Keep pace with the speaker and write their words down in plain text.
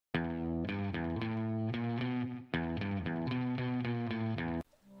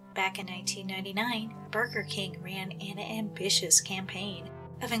Back in 1999, Burger King ran an ambitious campaign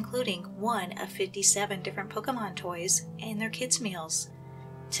of including one of 57 different Pokemon toys in their kids' meals.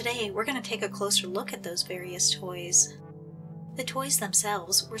 Today, we're going to take a closer look at those various toys. The toys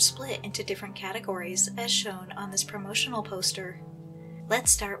themselves were split into different categories as shown on this promotional poster.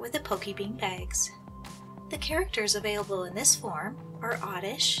 Let's start with the Poke Beanbags. The characters available in this form are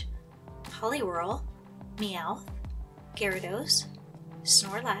Oddish, Poliwhirl, Meowth, Gyarados,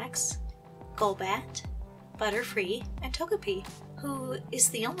 Snorlax, Golbat, Butterfree, and Togepi, who is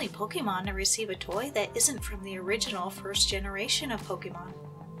the only Pokemon to receive a toy that isn't from the original first generation of Pokemon.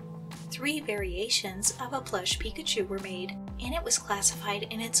 3 variations of a plush Pikachu were made, and it was classified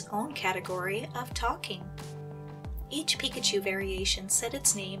in its own category of talking. Each Pikachu variation said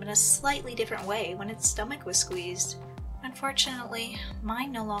its name in a slightly different way when its stomach was squeezed. Unfortunately,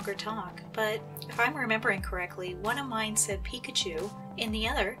 mine no longer talk, but if I'm remembering correctly, one of mine said Pikachu and the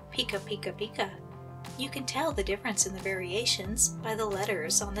other Pika-Pika-Pika. You can tell the difference in the variations by the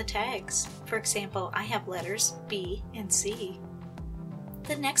letters on the tags. For example, I have letters B and C.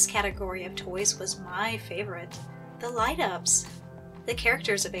 The next category of toys was my favorite, the light-ups. The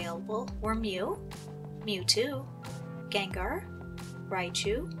characters available were Mew, Mewtwo, Gengar,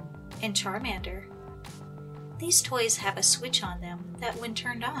 Raichu, and Charmander. These toys have a switch on them that when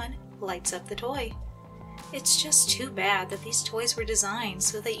turned on, lights up the toy. It's just too bad that these toys were designed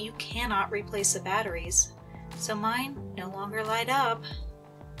so that you cannot replace the batteries, so mine no longer light up.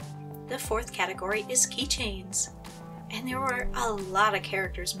 The fourth category is keychains, and there were a lot of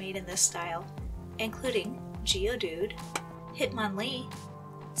characters made in this style, including Geodude, Hitmonlee,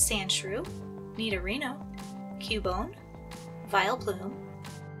 Sandshrew, Nidorino, Cubone, Vileplume,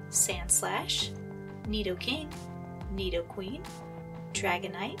 Sandslash, Nidoking, Nidoqueen,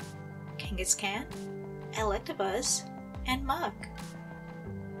 Dragonite, Kangaskhan, Electabuzz, and Muk.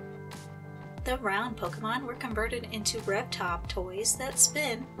 The round Pokemon were converted into rev-top toys that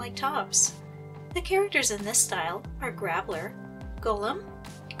spin like tops. The characters in this style are Graveler, Golem,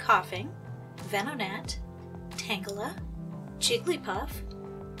 Koffing, Venonat, Tangela, Jigglypuff,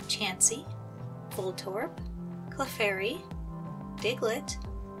 Chansey, Voltorb, Clefairy, Diglett,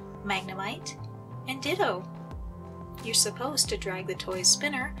 Magnemite, and Ditto. You're supposed to drag the toy's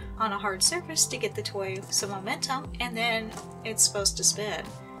spinner on a hard surface to get the toy some momentum, and then it's supposed to spin.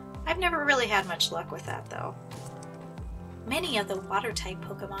 I've never really had much luck with that though. Many of the water-type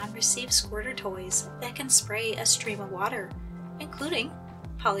Pokemon receive squirter toys that can spray a stream of water, including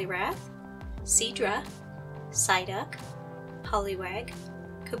Poliwrath, Seadra, Psyduck, Poliwag,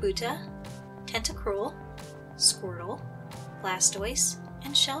 Kabuta, Tentacruel, Squirtle, Blastoise,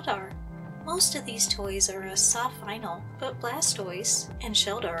 and Sheldar. Most of these toys are a soft vinyl, but Blastoise and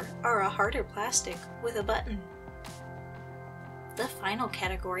Sheldar are a harder plastic with a button. The final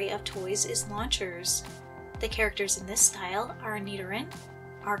category of toys is launchers. The characters in this style are Nidoran,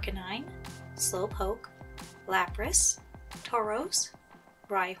 Arcanine, Slowpoke, Lapras, Tauros,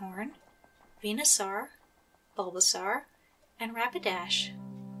 Rhyhorn, Venusaur, Bulbasaur, and Rapidash.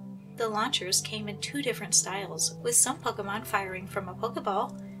 The launchers came in 2 different styles, with some Pokemon firing from a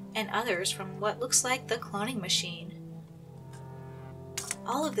Pokeball and others from what looks like the cloning machine.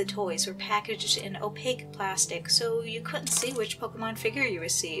 All of the toys were packaged in opaque plastic, so you couldn't see which Pokemon figure you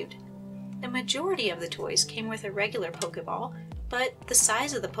received. The majority of the toys came with a regular Pokeball, but the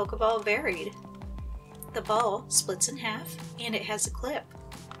size of the Pokeball varied. The ball splits in half, and it has a clip.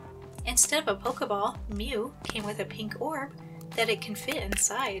 Instead of a Pokeball, Mew came with a pink orb that it can fit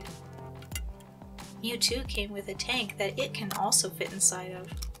inside. Mewtwo came with a tank that it can also fit inside of.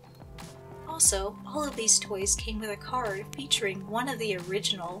 Also, all of these toys came with a card featuring one of the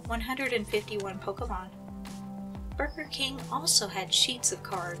original 151 Pokemon. Burger King also had sheets of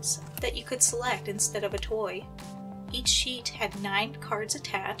cards that you could select instead of a toy. Each sheet had 9 cards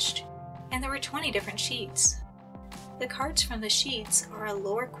attached, and there were 20 different sheets. The cards from the sheets are a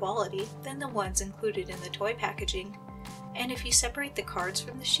lower quality than the ones included in the toy packaging, and if you separate the cards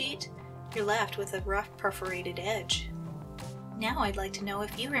from the sheet, you're left with a rough perforated edge. Now I'd like to know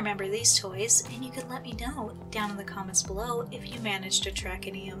if you remember these toys, and you can let me know down in the comments below if you managed to track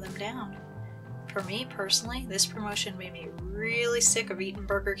any of them down. For me personally, this promotion made me really sick of eating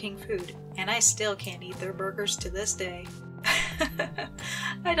Burger King food, and I still can't eat their burgers to this day.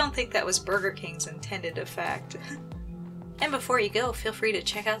 I don't think that was Burger King's intended effect. And before you go, feel free to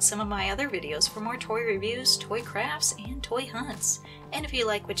check out some of my other videos for more toy reviews, toy crafts, and toy hunts. And if you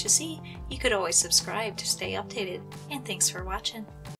like what you see, you could always subscribe to stay updated. And thanks for watching.